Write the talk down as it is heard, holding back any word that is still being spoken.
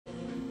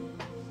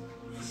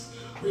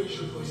Hallelujah.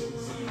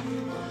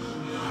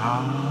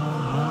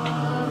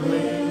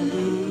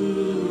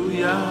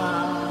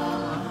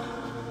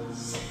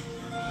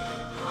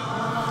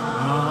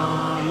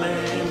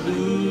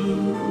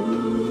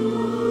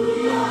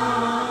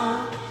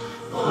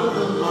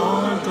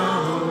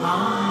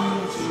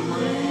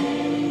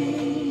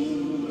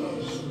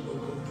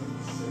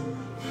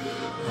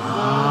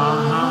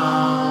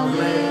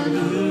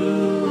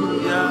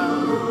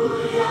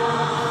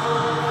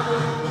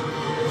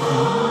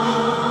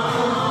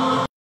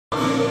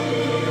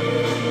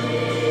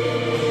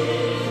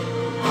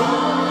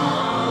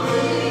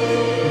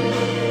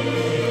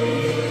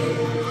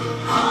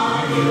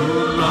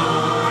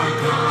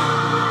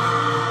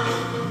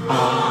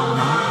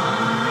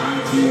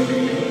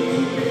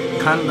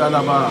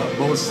 Kandalaba,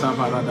 Bosa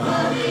Barada.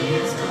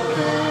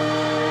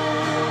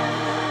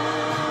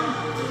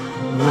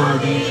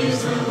 Worthy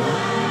is the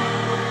Lamb.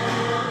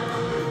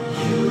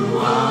 You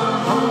are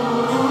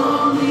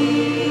holy,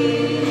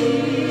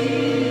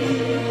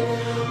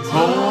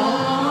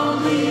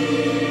 holy.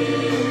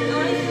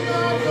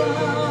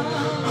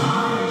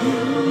 Are you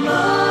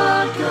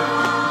Lord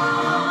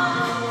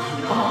God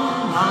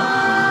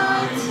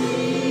Almighty?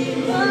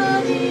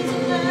 Worthy is the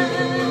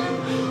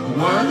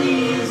Lamb. Worthy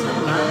is the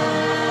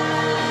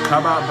Lamb.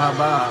 Kaba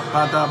Baba,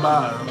 Padaba,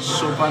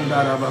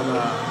 Supandara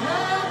Baba.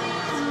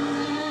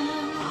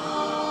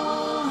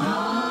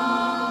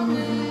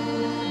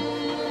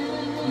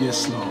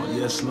 Yes, Lord,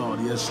 yes, Lord,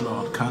 yes,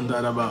 Lord.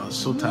 Kandaraba,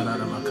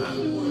 Sotarabaka.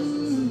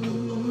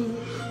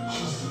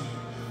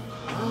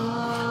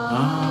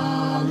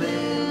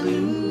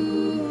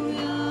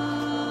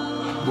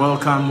 Hallelujah.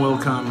 Welcome,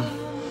 welcome.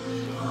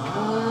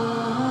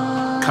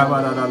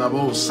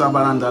 Kabaralabo,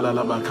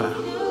 Sabarandalabaka.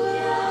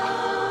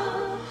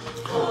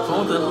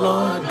 For the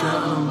Lord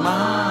God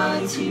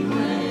Almighty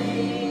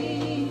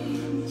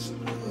reigns.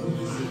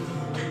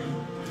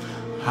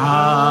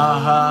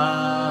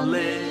 Hallelujah.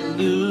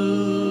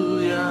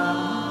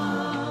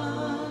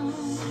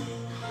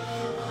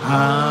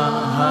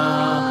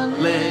 Hallelujah.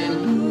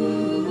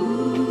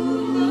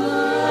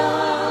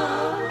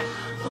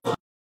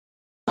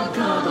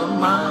 God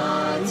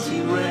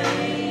Almighty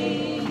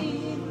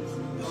reigns.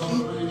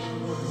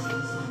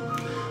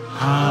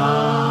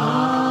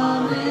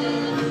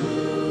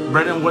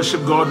 Brethren,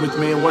 worship God with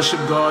me. Worship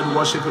God.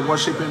 Worship Him.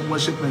 Worship Him.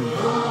 Worship Him.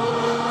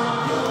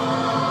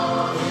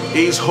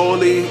 He's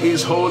holy.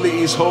 He's holy.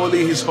 He's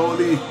holy. He's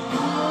holy.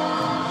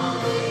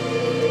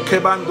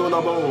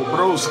 Kebandolabo,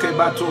 bros,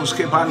 kebatos,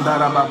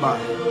 kebandarababa.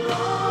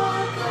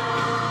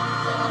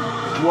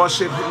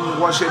 Worship Him.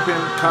 Worship Him.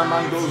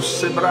 Kamandos,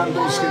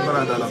 sebrandos,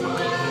 kebradalaba.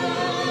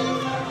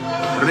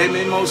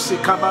 Rememos,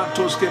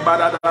 kabatos,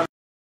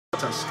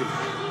 kebaradalatas.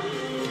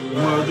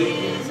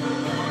 Worthy.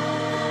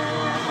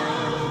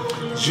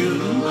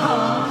 You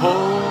are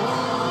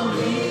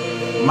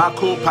holy.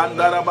 Mako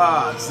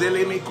pandaraba,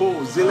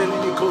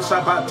 zelenimiko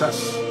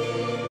sabatas.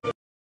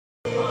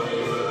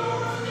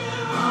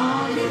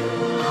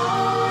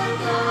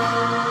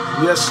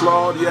 Yes,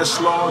 Lord, yes,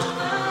 Lord.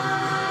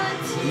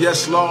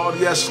 Yes, Lord,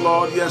 yes,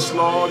 Lord, yes,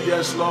 Lord,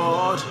 yes,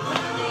 Lord.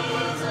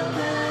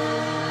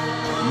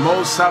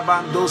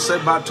 Mosabando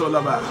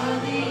sebatolaba.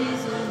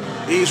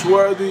 He's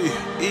worthy,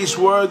 He's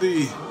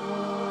worthy.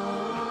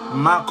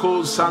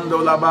 Mako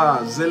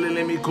sandolaba,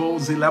 zelelemiko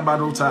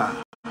zilabaruta.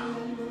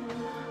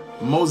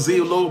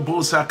 Mozilo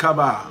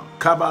bosakaba,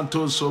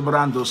 kabanto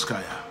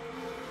sobrandoskaya.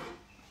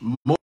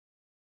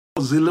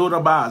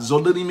 Moziloraba,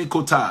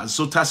 zolenimikota,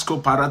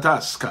 zotasko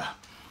parataska.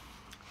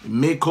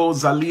 Meko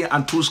zali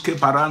antuske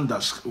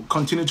parandas.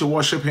 Continue to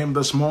worship Him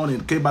this morning.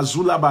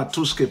 Kebazula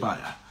batuske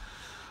baya.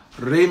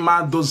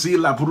 Rema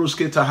dozila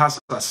bruske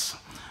tahasas.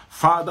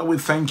 Father, we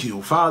thank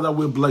you. Father,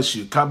 we bless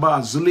you.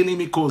 Kaba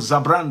zulinimiko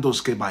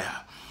zabrandoske baya.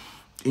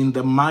 In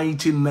the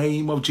mighty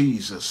name of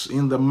Jesus.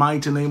 In the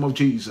mighty name of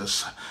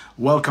Jesus.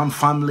 Welcome,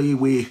 family.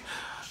 We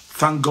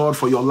thank God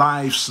for your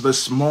lives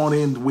this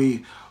morning.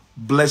 We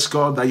bless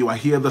God that you are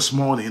here this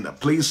morning.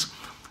 Please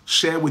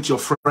share with your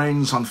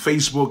friends on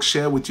Facebook.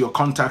 Share with your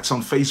contacts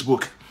on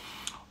Facebook.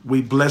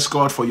 We bless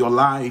God for your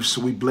lives.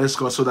 We bless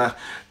God so that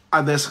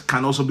others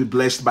can also be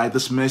blessed by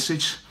this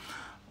message.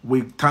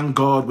 We thank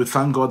God. We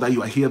thank God that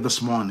you are here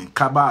this morning.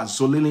 Kaba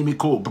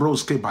zolinimiko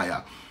bros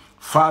kebaya.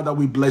 Father,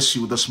 we bless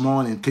you this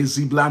morning.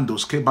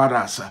 Keziblandos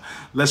kebarasa.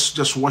 Let's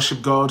just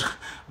worship God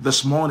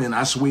this morning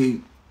as we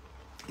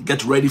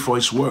get ready for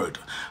His word.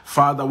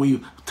 Father,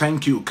 we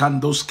thank you.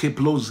 Kandos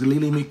keplos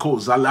lilimiko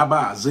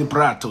zalaba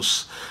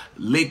zebratos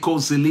leko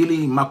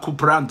zilili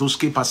makuprandos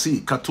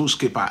kepasi katus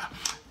kepa.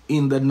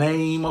 In the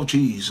name of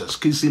Jesus.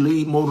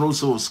 Kisili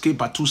morosos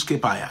kepatus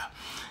kepaya.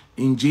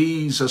 In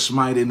Jesus'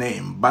 mighty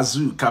name.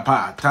 Bazu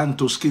kapa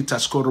tantos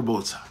kitas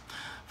korobota.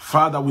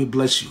 Father, we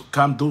bless you.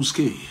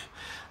 Kamdoski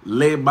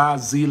leba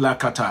zila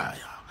kataya.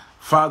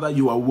 Father,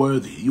 you are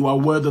worthy. You are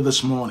worthy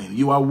this morning.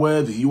 You are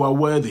worthy. You are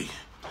worthy.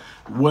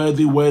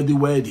 Worthy, worthy,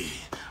 worthy.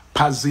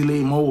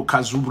 Pazile mo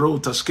kazubro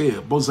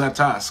taske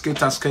bozata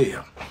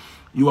sketaske.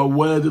 You are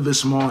worthy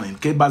this morning.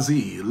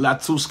 Kebazi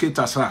latuske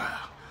tasa.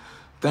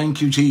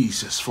 Thank you,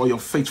 Jesus, for your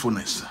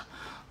faithfulness.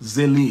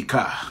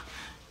 Zelika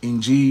In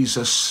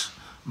Jesus'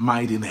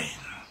 mighty name.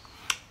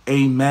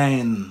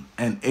 Amen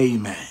and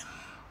amen.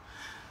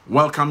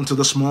 Welcome to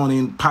this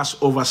morning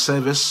Passover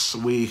service.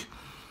 We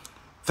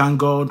thank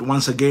God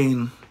once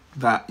again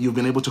that you've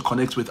been able to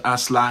connect with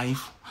us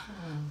live.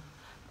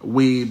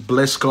 We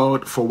bless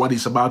God for what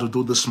He's about to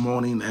do this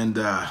morning, and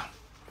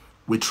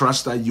we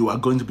trust that you are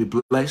going to be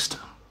blessed.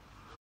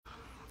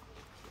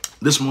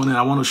 This morning,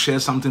 I want to share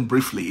something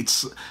briefly.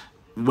 It's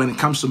when it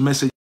comes to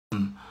message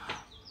on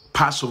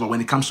Passover, when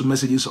it comes to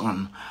messages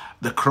on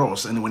the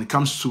cross, and when it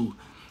comes to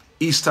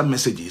Easter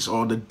messages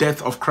or the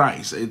death of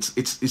Christ,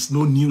 it's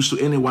no news to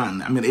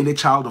anyone. I mean, any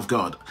child of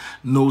God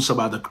knows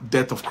about the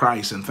death of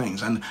Christ and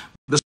things. And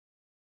this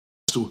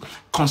is to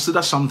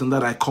consider something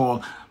that I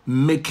call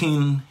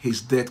making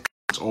His death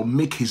count, or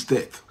make His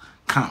death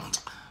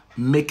count.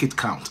 Make it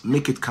count.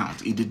 Make it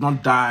count. He did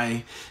not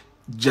die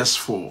just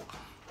for.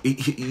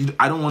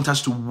 I don't want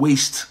us to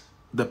waste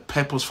the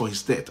purpose for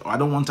His death, or I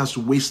don't want us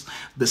to waste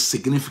the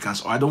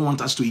significance, or I don't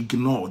want us to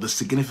ignore the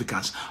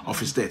significance of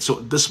His death. So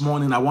this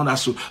morning, I want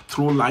us to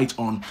throw light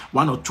on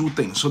one or two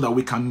things so that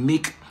we can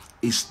make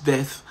His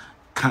death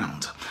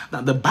count. Now,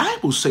 the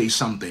Bible says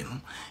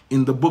something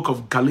in the book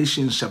of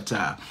Galatians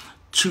chapter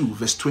 2,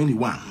 verse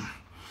 21.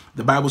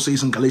 The Bible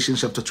says in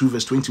Galatians chapter 2,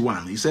 verse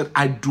 21, He said,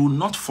 I do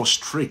not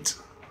frustrate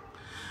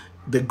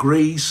the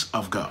grace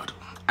of God.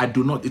 I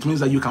do not. It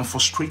means that you can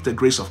frustrate the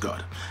grace of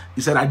God.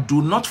 He said, I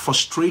do not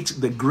frustrate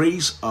the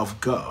grace of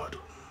God.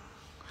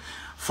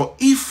 For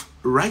if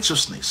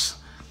righteousness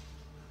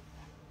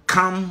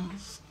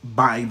comes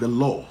by the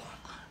law,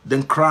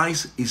 then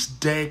Christ is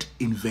dead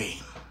in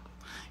vain.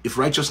 If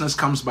righteousness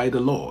comes by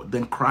the law,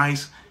 then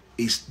Christ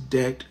is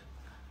dead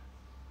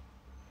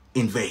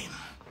in vain.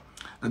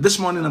 Now, this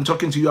morning, I'm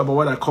talking to you about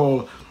what I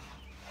call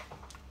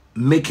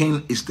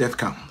making His death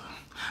count.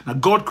 Now,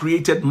 God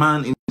created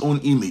man in His own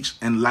image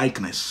and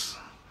likeness,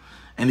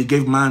 and He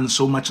gave man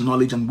so much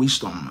knowledge and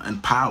wisdom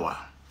and power.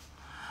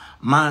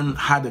 Man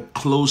had a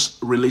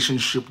close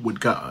relationship with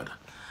God.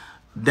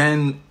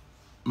 Then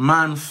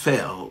man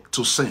fell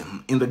to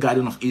sin in the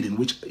Garden of Eden,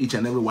 which each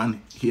and every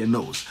one here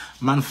knows.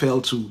 Man fell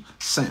to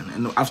sin,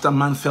 and after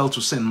man fell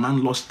to sin,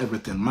 man lost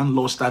everything. Man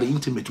lost that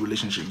intimate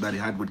relationship that he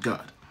had with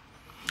God.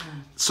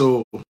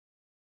 So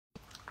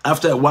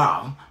after a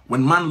while,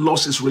 when man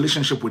lost his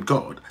relationship with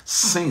God,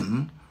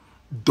 sin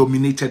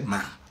dominated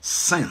man.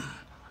 Sin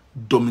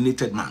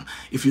dominated man.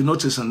 If you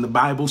notice, and the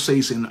Bible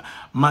says in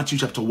Matthew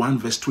chapter 1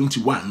 verse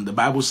 21, the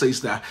Bible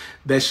says that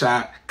there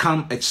shall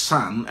come a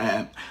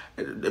son,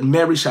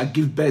 Mary shall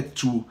give birth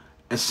to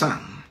a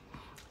son,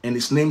 and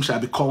his name shall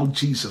be called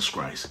Jesus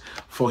Christ,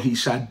 for he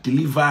shall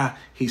deliver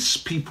his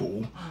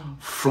people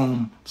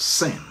from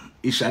sin.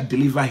 He shall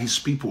deliver his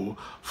people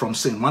from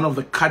sin. One of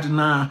the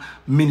cardinal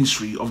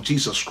ministry of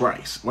Jesus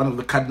Christ,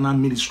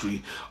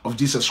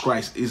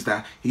 is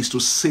that he's to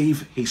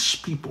save his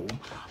people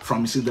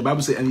from sin. The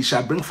Bible says, and he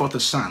shall bring forth a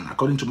son,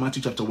 according to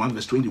Matthew chapter 1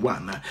 verse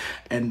 21,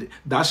 and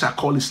thou shalt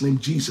call his name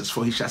Jesus,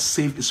 for he shall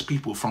save his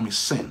people from his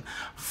sin,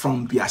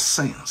 from their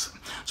sins.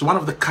 So one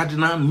of the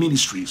cardinal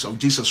ministries of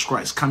Jesus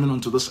Christ coming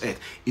onto this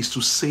earth is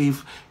to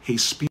save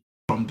his people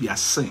from their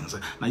sins.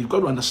 Now you've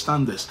got to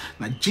understand this.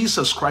 Now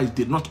Jesus Christ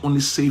did not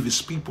only save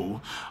his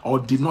people, or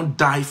did not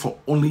die for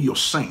only your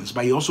sins,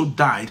 but he also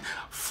died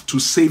to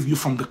save you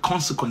from the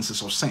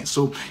consequences of sin.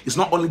 So it's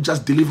not only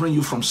just delivering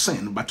you from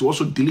sin, but to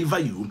also deliver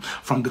you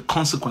from the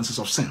consequences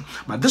of sin.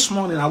 But this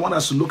morning I want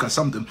us to look at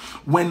something.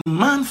 When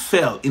man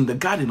fell in the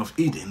Garden of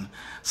Eden,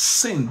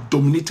 sin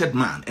dominated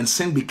man, and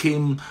sin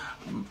became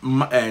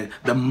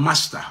the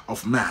master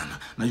of man.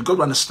 Now you've got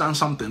to understand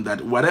something,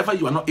 that whatever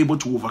you are not able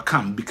to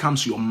overcome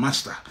becomes your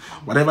master.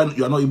 Whatever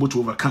you are not able to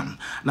overcome.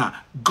 Now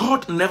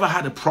God never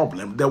had a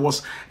problem. There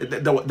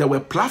were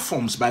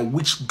platforms by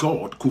which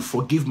God could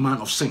forgive man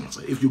of sins.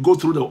 If you go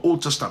through the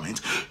Old Testament,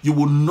 you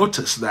will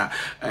notice that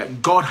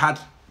God had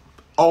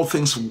all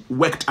things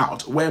worked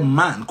out, where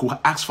man could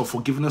ask for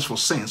forgiveness for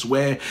sins,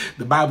 where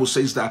the Bible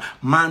says that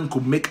man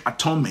could make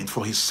atonement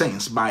for his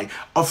sins by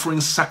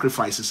offering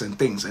sacrifices and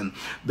things, and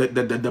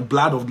the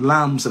blood of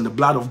lambs and the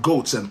blood of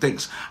goats and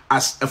things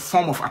as a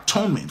form of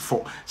atonement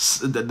for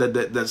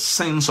the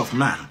sins of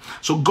man.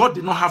 So God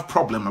did not have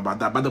problem about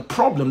that, but the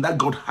problem that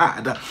God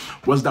had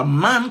was that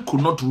man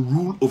could not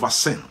rule over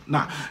sin.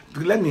 Now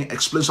let me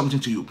explain something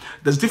to you.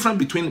 There's a difference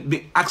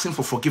between asking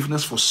for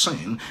forgiveness for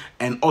sin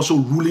and also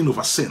ruling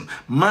over sin.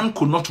 Man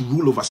could not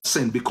rule over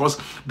sin because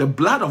the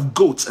blood of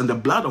goats and the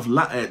blood of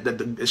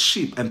the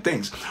sheep and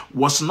things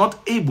was not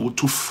able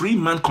to free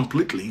man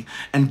completely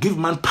and give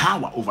man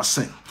power over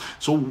sin.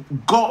 So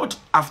God,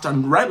 after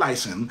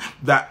realizing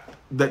that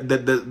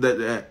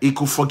he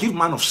could forgive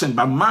man of sin,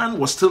 but man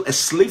was still a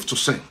slave to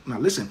sin. Now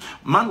listen,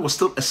 man was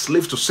still a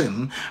slave to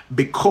sin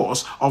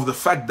because of the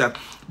fact that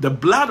the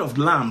blood of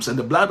lambs and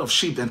the blood of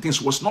sheep and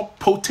things was not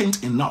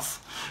potent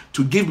enough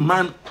to give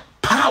man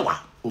power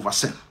over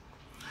sin.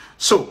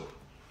 So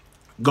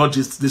God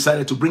just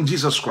decided to bring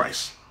Jesus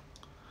Christ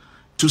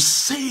to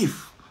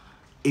save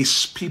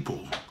his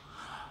people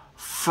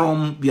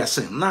from their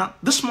sin. Now,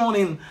 this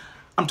morning,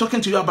 I'm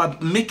talking to you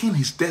about making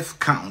his death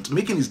count.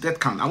 Making his death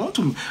count. I want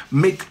to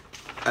make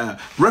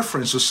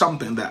reference to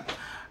something that,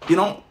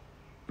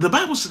 the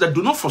Bible says that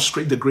do not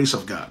frustrate the grace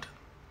of God.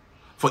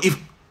 For if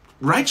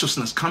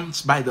righteousness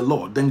comes by the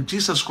law, then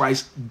Jesus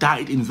Christ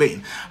died in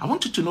vain. I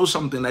want you to know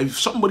something. That if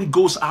somebody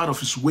goes out of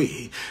his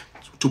way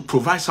to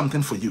provide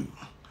something for you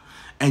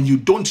and you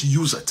don't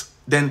use it,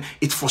 then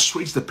it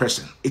frustrates the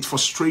person. It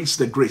frustrates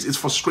the grace. It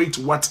frustrates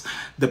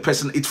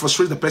it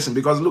frustrates the person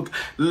because look,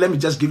 let me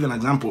just give you an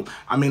example.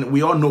 I mean,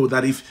 we all know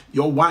that if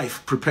your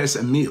wife prepares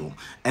a meal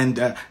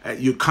and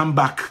you come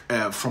back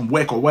from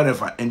work or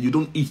whatever and you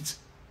don't eat,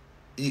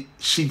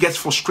 she gets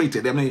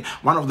frustrated. I mean,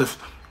 one of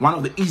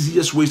the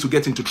easiest ways to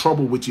get into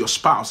trouble with your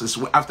spouse is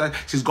after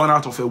she's gone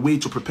out of her way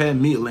to prepare a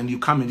meal and you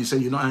come and you say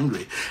you're not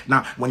angry.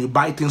 Now, when you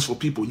buy things for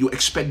people, you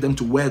expect them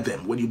to wear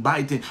them. When you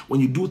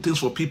do things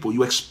for people,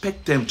 you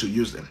expect them to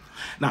use them.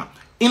 Now,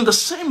 in the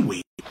same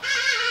way,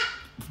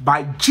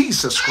 by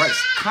Jesus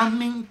Christ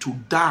coming to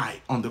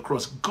die on the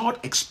cross, God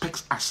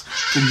expects us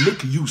to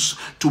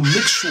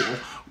make sure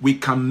we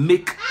can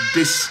make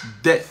this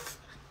death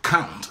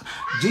count.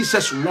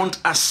 Jesus wants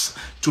us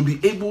to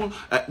be able,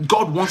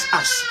 God wants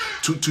us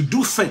to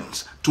do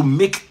things to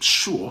make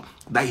sure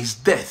that his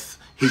death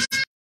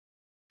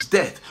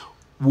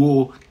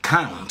will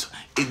count.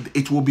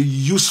 It will be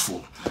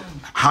useful.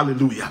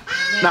 Hallelujah.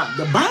 Now,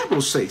 the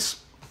Bible says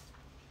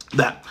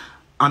that,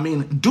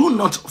 do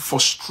not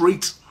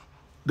frustrate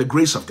the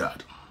grace of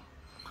God.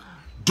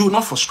 Do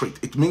not frustrate.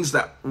 It means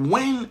that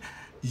when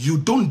you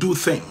don't do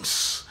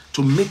things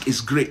to make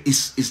his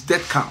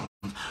death count,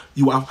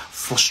 you are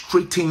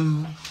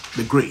frustrating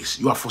the grace.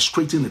 You are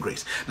frustrating the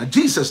grace. Now,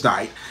 Jesus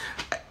died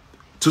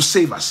to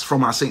save us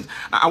from our sins.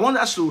 Now, I want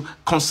us to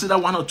consider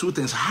one or two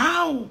things.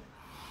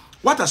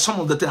 What are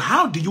some of the things?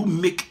 How do you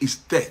make his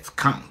death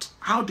count?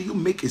 How do you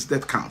make his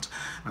death count?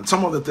 And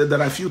some of there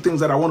are a few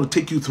things that I want to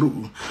take you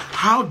through.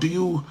 How do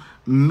you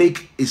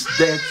make his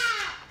death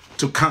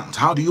to count?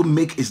 How do you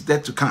make his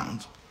death to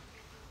count?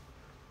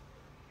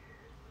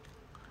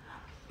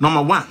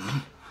 Number one,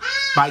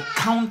 by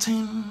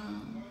counting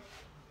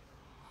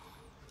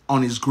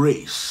on his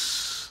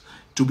grace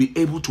to be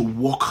able to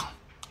walk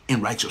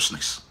in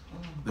righteousness.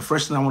 The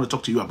first thing I want to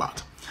talk to you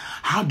about.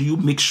 How do you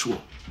make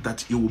sure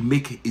that you will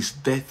make his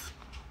death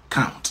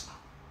count?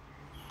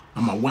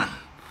 Number one,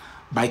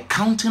 by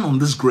counting on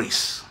this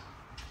grace.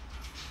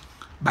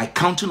 By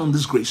counting on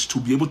this grace to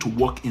be able to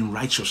walk in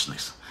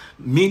righteousness.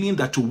 Meaning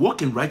that to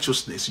walk in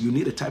righteousness, you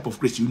need a type of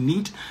grace. You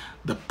need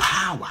the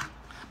power.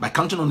 By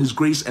counting on his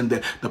grace and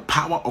the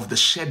power of the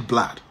shed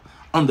blood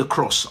on the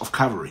cross of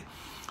Calvary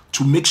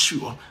to make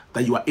sure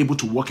that you are able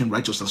to walk in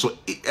righteousness. So,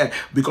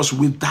 because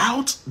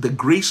without the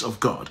grace of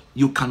God,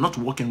 you cannot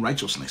walk in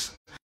righteousness.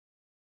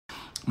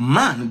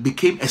 Man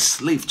became a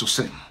slave to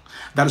sin.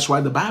 That is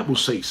why the Bible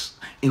says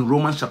in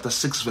Romans chapter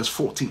 6 verse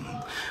 14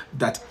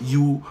 that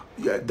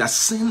that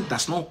sin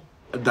does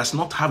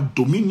not have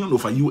dominion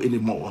over you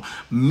anymore,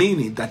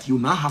 meaning that you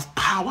now have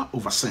power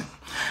over sin.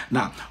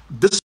 Now,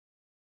 this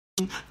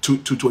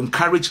to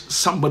encourage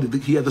somebody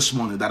here this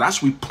morning, that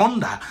as we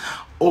ponder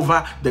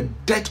over the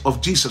death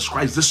of Jesus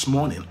Christ this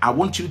morning, I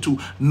want you to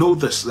know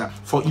this, that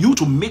for you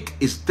to make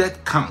his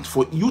death count,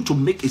 for you to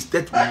make his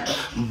death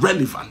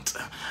relevant,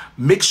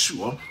 make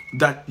sure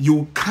that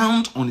you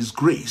count on his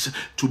grace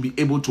to be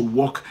able to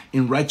walk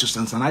in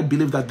righteousness. And I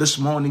believe that this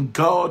morning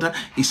God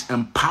is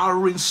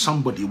empowering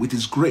somebody with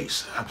his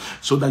grace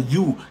so that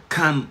you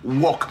can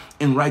walk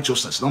in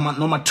righteousness.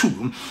 Number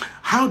two,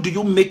 how do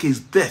you make his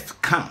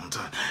death count?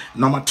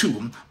 Number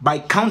two, by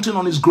counting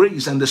on his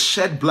grace and the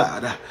shed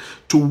blood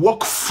to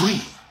walk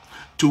free,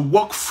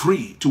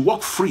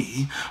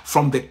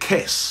 from the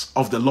curse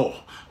of the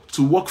law.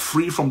 To walk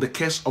free from the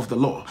curse of the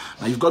law.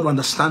 Now you've got to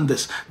understand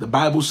this. The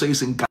Bible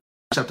says in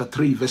chapter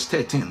 3 verse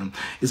 13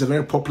 is a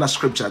very popular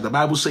scripture. The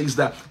Bible says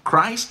that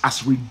Christ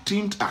has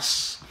redeemed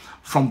us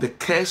from the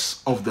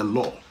curse of the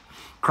law.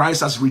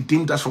 Christ has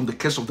redeemed us from the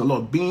curse of the law,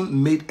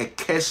 being made a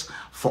curse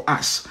for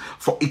us.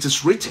 For it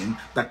is written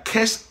that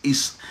curse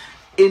is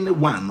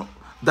anyone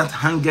that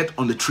hangeth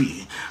on the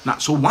tree. Now,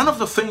 so one of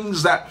the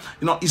things that,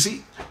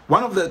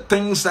 one of the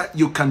things that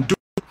you can do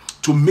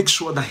to make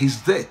sure that his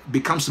death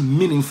becomes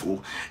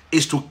meaningful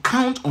is to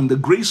count on the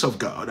grace of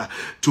God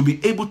to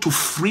be able to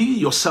free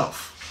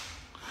yourself,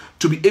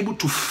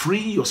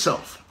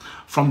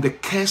 from the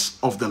curse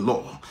of the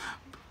law.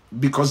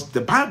 Because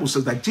the Bible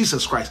says that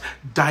Jesus Christ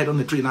died on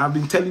the tree. And I've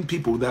been telling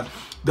people that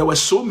there were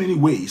so many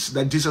ways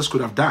that Jesus could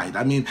have died.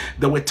 I mean,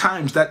 there were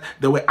times that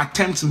there were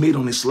attempts made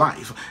on his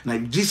life. Now,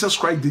 Jesus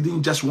Christ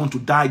didn't just want to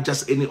die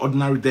just any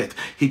ordinary death.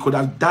 He could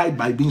have died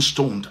by being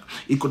stoned.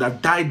 He could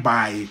have died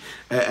by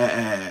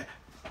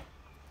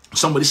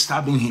somebody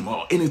stabbing him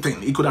or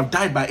anything. He could have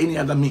died by any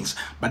other means,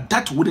 but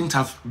that wouldn't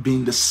have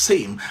been the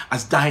same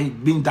as death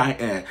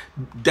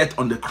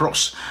on the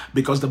cross,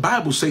 because the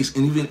Bible says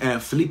in even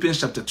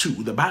Philippians chapter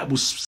 2, the Bible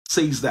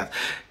says that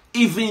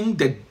even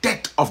the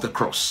death of the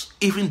cross,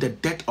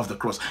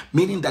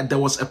 meaning that there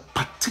was a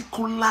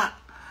particular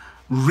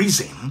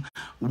reason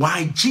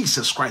why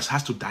Jesus Christ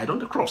has to die on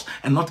the cross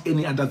and not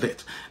any other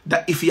death.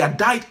 That if he had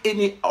died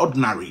any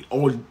ordinary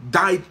or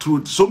died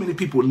through so many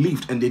people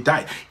lived and they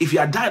died, if he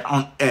had died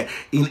on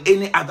in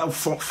any other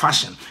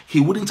fashion, he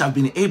wouldn't have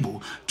been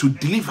able to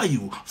deliver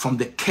you from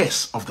the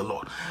curse of the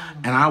Lord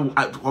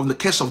and from the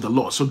curse of the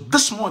Lord. So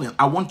this morning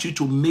I want you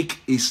to make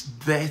his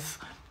death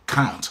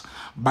count.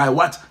 By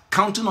what?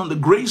 Counting on the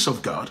grace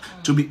of God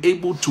to be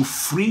able to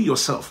free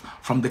yourself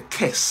from the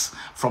curse,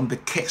 from the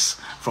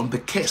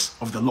curse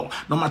of the Lord.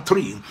 Number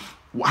 3,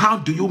 how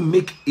do you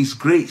make his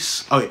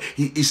grace,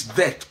 his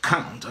death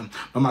count?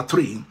 Number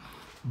 3,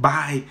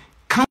 by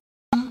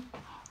counting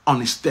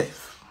on his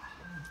death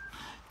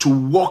to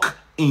walk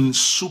in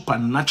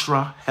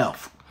supernatural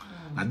health.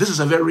 Now, this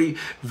is a very,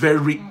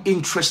 very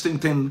interesting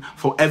thing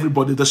for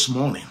everybody this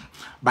morning.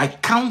 By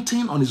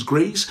counting on his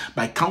grace,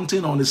 by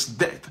counting on his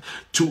death,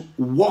 to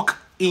walk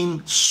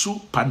in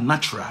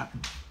supernatural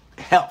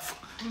health.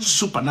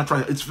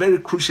 Supernatural. It's very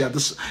crucial,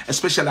 this,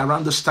 especially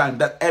around this time,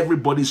 that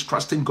everybody is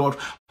trusting God.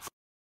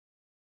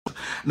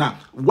 Now,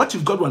 what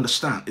you've got to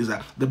understand is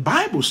that the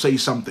Bible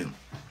says something.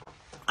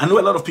 I know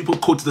a lot of people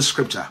quote the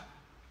scripture.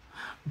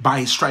 By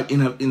his stripe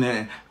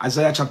in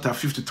Isaiah chapter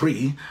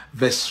 53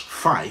 verse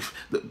 5,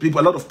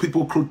 a lot of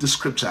people quote the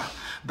scripture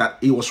that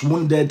he was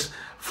wounded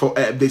for.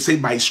 They say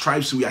by his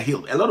stripes we are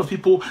healed. A lot of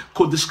people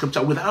quote this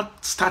scripture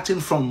without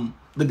starting from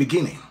the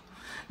beginning.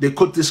 They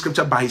quote this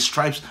scripture, by his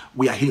stripes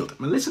we are healed.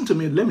 Now listen to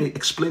me. Let me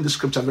explain the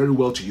scripture very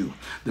well to you.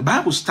 The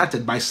Bible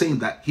started by saying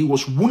that he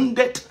was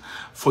wounded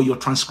for your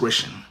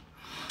transgression,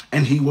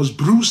 and he was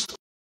bruised,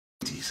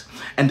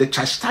 and the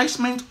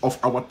chastisement of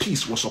our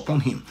peace was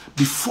upon him.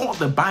 Before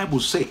the Bible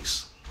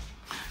says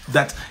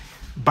that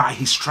by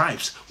his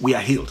stripes we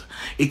are healed,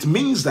 it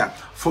means that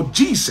for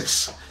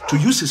Jesus to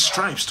use his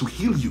stripes to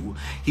heal you,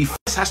 he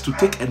first has to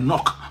take a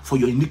knock for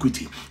your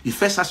iniquity. He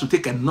first has to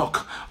take a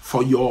knock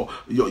for your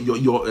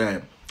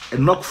a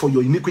knock for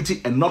your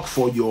iniquity, a knock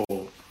for your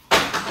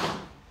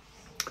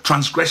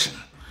transgression.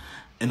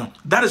 You know,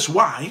 that is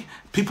why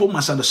people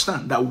must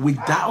understand that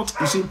without,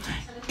 you see,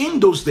 in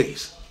those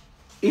days,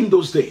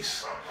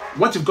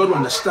 what you've got to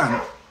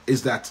understand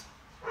is that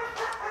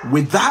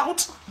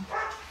without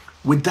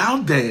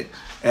the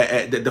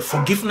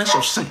forgiveness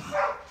of sin,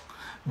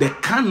 there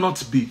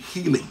cannot be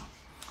healing.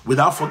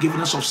 Without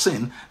forgiveness of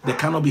sin, there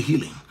cannot be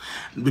healing.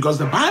 Because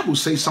the Bible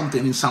says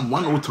something in Psalm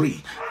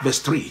 103, verse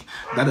 3,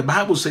 that the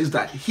Bible says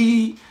that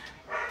he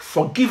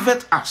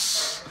forgiveth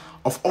us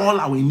of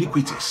all our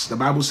iniquities. The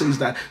Bible says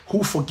that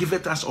who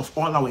forgiveth us of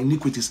all our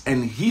iniquities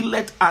and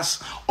healeth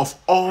us of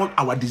all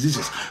our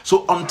diseases.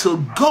 So until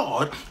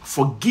God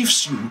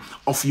forgives you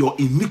of your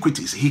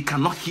iniquities, he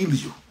cannot heal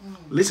you.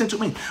 Listen to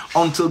me.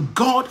 Until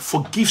God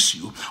forgives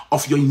you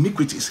of your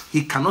iniquities,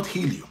 he cannot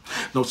heal you.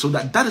 No, so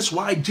that is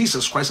why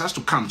Jesus Christ has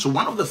to come. So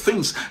one of the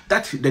things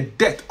that the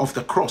death of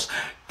the cross,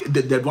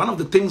 one of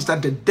the things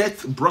that the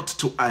death brought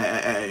to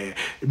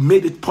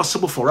made it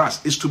possible for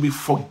us is to be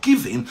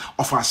forgiven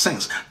of our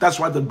sins. That's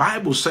why the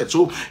Bible said.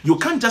 So you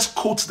can't just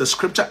quote the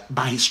scripture,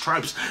 by his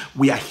stripes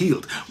we are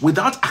healed,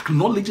 without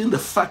acknowledging the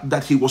fact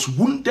that he was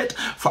wounded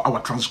for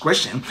our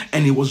transgression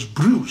and he was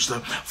bruised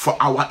for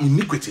our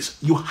iniquities.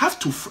 You have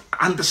to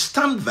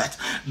understand that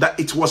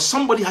it was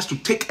somebody has to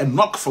take a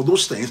knock for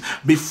those things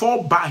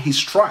before by his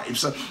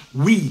stripes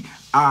we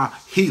are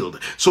healed.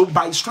 So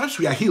by his stripes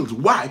we are healed.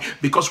 Why?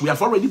 Because we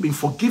have already been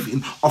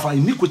forgiven of our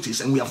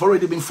iniquities, and we have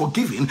already been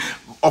forgiven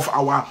of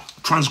our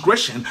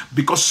transgression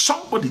because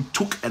somebody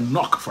took a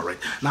knock for it.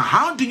 Now,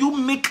 how do you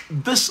make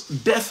this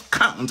death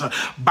count?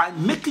 By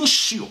making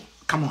sure,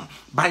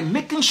 by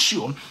making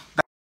sure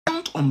that you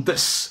count on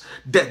this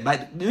death,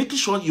 by making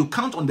sure you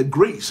count on the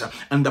grace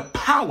and the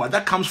power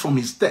that comes from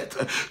his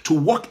death to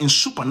walk in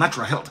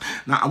supernatural health.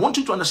 Now, I want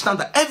you to understand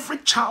that every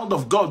child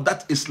of God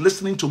that is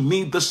listening to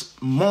me this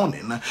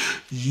morning,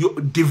 your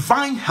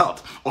divine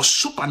health or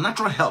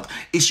supernatural health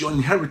is your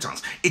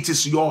inheritance. It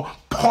is your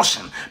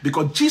portion,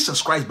 because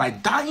Jesus Christ, by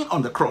dying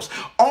on the cross,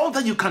 all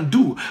that you can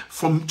do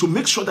to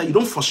make sure that you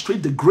don't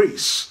frustrate the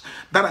grace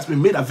that has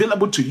been made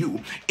available to you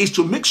is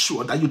to make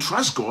sure that you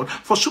trust God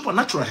for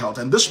supernatural health.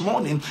 And this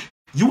morning,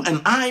 you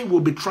and I will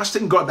be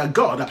trusting God that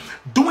God,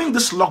 during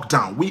this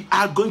lockdown, we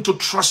are going to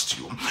trust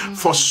you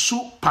for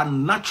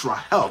supernatural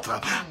health.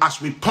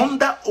 As we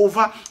ponder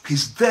over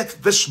his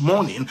death this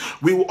morning,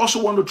 we will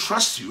also want to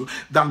trust you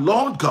that,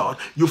 Lord God,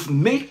 you've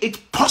made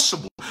it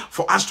possible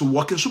for us to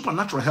walk in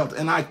supernatural health.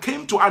 And I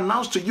came to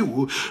announce to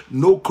you,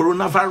 no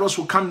coronavirus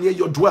will come near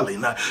your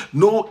dwelling.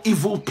 No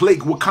evil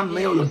plague will come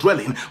near your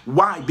dwelling.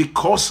 Why?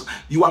 Because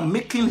you are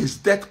making his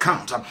death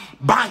count.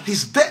 By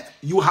his death,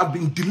 you have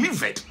been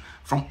delivered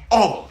from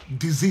all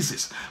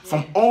diseases,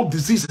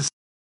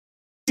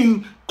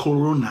 in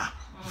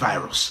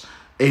coronavirus.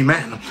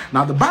 Amen.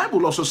 Now, the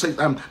Bible also says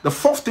the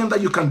fourth thing that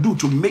you can do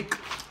to make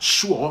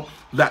sure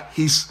that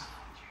his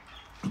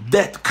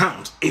death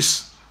count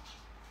is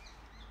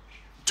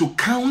to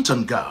count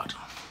on God,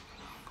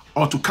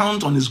 or to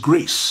count on his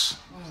grace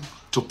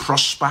to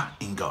prosper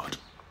in God.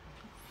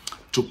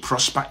 To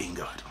prosper in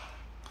God.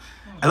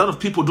 A lot of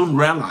people don't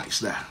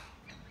realize that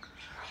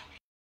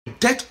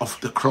death of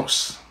the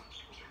cross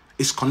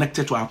is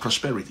connected to our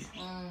prosperity.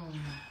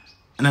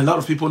 And a lot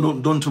of people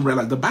don't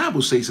realize. The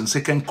Bible says in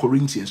 2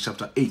 Corinthians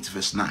chapter 8,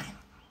 verse 9,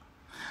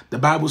 the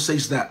Bible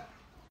says that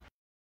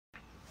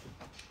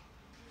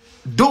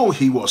though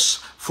he was,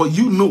 for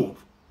you know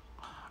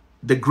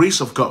the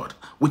grace of God,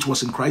 which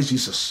was in Christ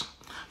Jesus,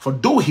 for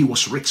though he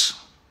was rich,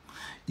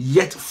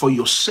 yet for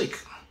your sake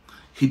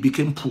he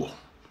became poor,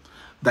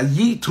 that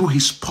ye through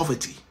his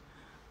poverty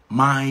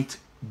might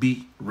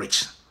be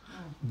rich.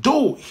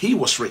 Though he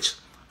was rich,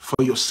 for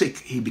your sake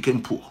he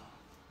became poor.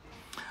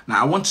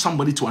 Now, I want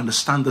somebody to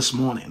understand this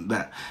morning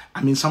that,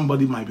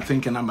 somebody might be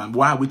thinking,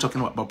 why are we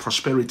talking about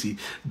prosperity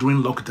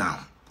during lockdown?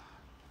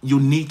 You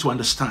need to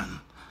understand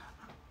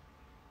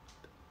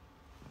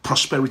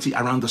prosperity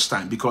around this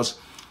time, because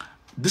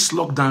this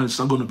lockdown is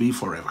not going to be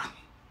forever.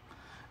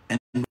 And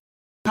you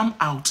come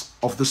out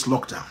of this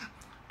lockdown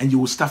and you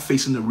will start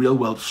facing the real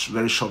world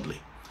very shortly.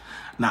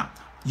 Now,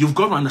 you've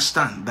got to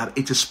understand that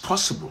it is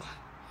possible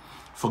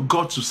for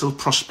God to still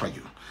prosper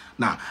you.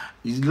 Now,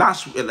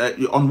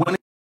 on Wednesday,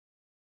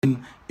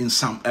 in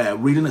some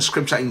reading a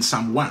scripture in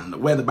Psalm 1,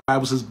 where the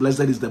Bible says,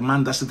 blessed is the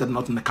man that sitteth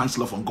not in the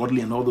counsel of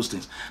ungodly and all those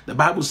things. The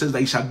Bible says that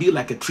he shall be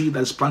like a tree that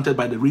is planted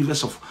by the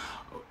rivers of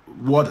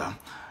water,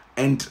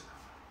 and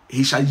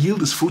he shall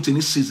yield his fruit in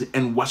his season,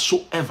 and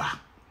whatsoever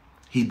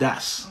he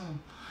does,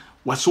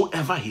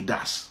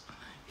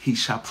 he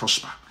shall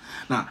prosper.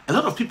 Now, a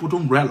lot of people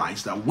don't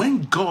realize that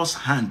when God's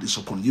hand is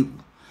upon you,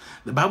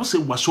 the Bible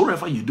says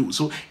whatsoever you do.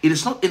 So it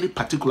is not any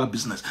particular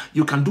business.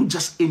 You can do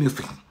just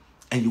anything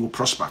and you will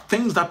prosper.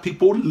 Things that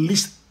people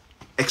least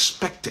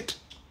expected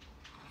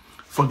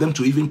for them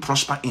to even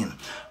prosper in.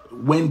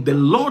 When the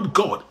Lord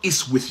God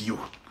is with you,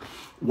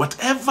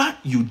 whatever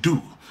you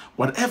do,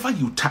 whatever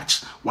you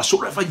touch,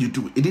 whatsoever you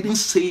do, it didn't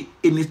say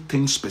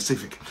anything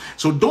specific.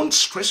 So don't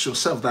stress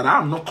yourself that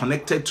I'm not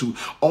connected to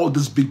all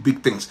these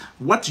big things.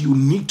 What you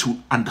need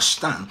to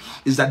understand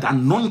is that the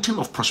anointing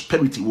of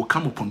prosperity will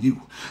come upon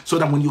you, so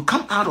that when you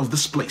come out of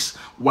this place,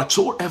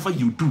 whatsoever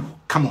you do,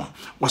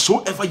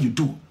 whatsoever you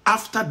do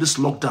after this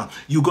lockdown,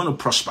 you're going to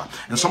prosper.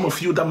 And some of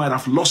you that might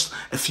have lost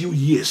a few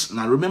years.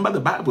 Now remember, the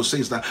Bible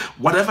says that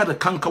whatever the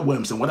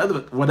cankerworms and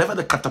whatever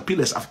the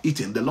caterpillars have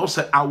eaten, the Lord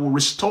said, I will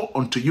restore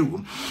unto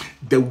you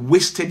the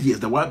wasted years.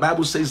 The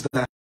Bible says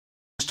that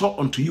restore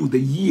unto you the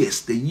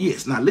years.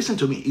 Now listen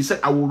to me. He said,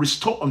 I will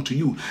restore unto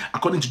you,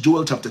 according to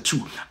Joel chapter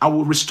 2, I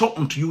will restore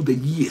unto you the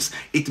years.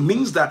 It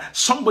means that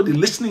somebody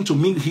listening to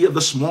me here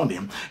this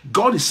morning,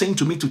 God is saying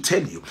to me to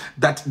tell you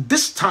that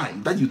this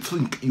time that you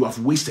think you have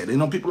wasted,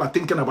 people are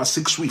thinking about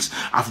 6 weeks.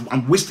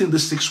 I'm wasting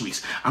this 6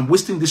 weeks. I'm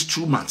wasting this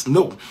 2 months.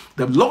 No,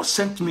 the Lord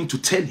sent me to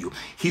tell you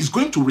he's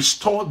going to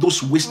restore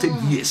those wasted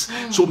years.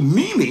 So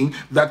meaning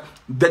that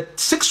the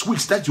 6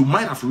 weeks that you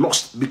might have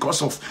lost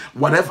because of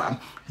whatever,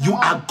 you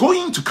are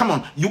going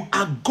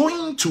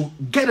to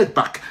get it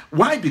back.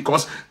 Why?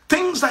 Because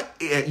things that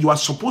you are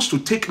supposed to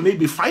take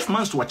maybe 5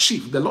 months to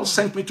achieve, the Lord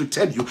sent me to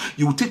tell you,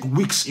 you will take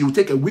weeks, you will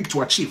take a week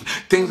to achieve.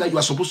 Things that you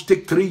are supposed to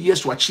take 3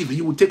 years to achieve,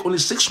 you will take only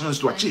 6 months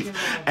to achieve.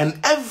 And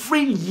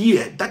every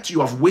year that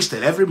you have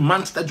wasted, every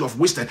month that you have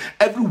wasted,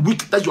 every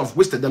week that you have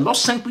wasted, the Lord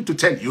sent me to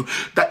tell you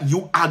that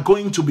you are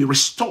going to be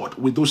restored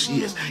with those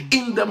years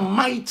in the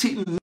mighty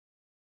name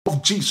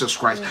of Jesus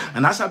Christ.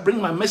 And as I bring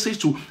my message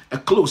to a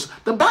close,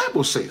 the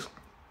Bible says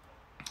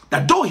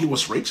that though he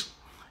was rich,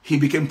 he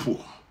became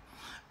poor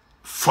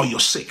for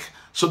your sake,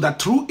 so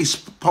that through his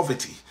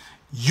poverty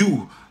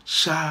you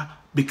shall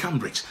become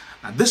rich.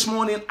 Now this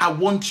morning I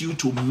want you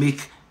to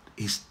make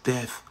his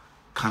death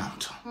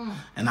count.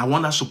 And I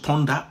want us to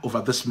ponder over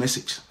this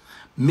message,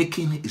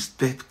 making his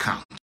death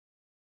count.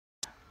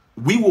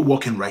 We will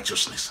walk in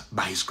righteousness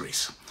by his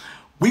grace.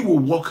 We will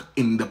walk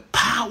in the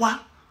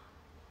power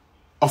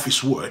of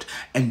his word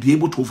and be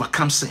able to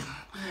overcome sin.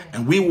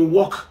 And we will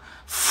walk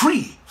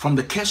free from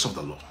the curse of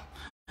the law.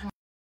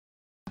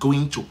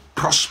 Going to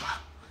prosper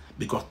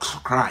because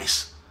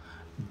Christ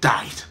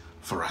died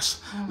for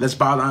us. Let's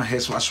bow our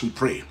heads as we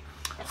pray.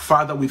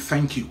 Father, we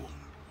thank you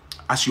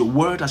as your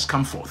word has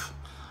come forth.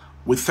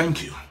 We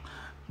thank you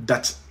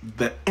that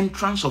the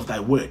entrance of thy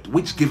word,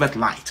 which giveth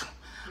light,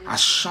 has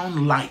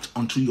shone light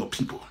unto your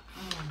people.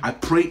 I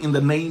pray in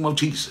the name of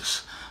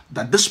Jesus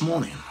that this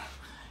morning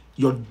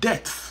your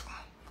death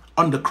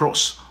on the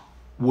cross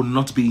will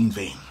not be in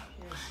vain.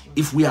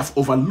 If we have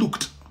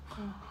overlooked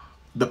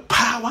the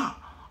power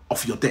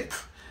of your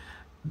death,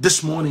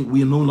 this morning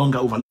we are no longer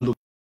overlooked.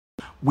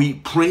 We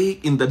pray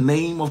in the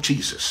name of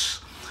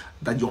Jesus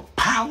that your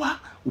power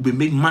will be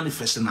made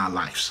manifest in our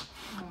lives,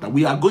 that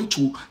we are going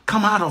to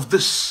come out of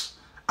this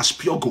as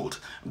pure gold.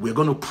 We're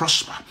going to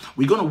prosper.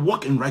 We're going to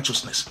walk in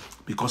righteousness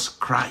because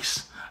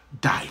Christ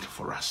died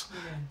for us.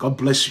 God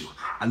bless you.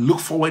 I look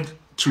forward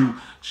to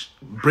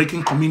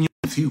breaking communion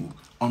with you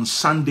on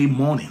Sunday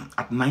morning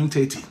at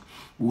 9:30.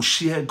 We'll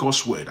share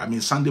God's word.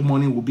 Sunday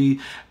morning will be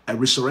a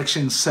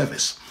resurrection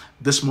service.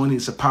 This morning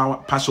is a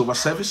Passover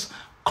service,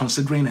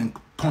 considering and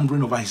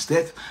pondering over his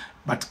death.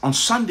 But on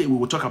Sunday, we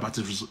will talk about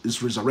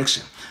his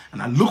resurrection.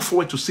 And I look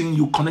forward to seeing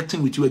you,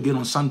 connecting with you again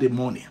on Sunday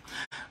morning.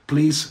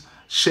 Please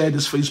share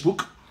this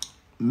Facebook,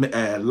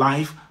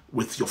 live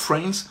with your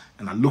friends,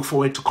 and I look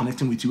forward to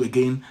connecting with you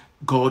again.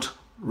 God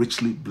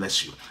richly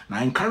bless you. And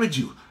I encourage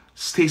you,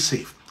 stay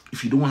safe.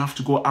 If you don't have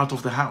to go out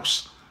of the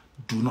house,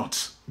 do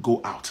not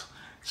go out.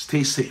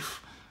 Stay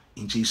safe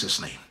in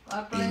Jesus' name.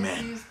 God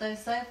bless you. Stay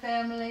safe,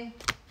 family.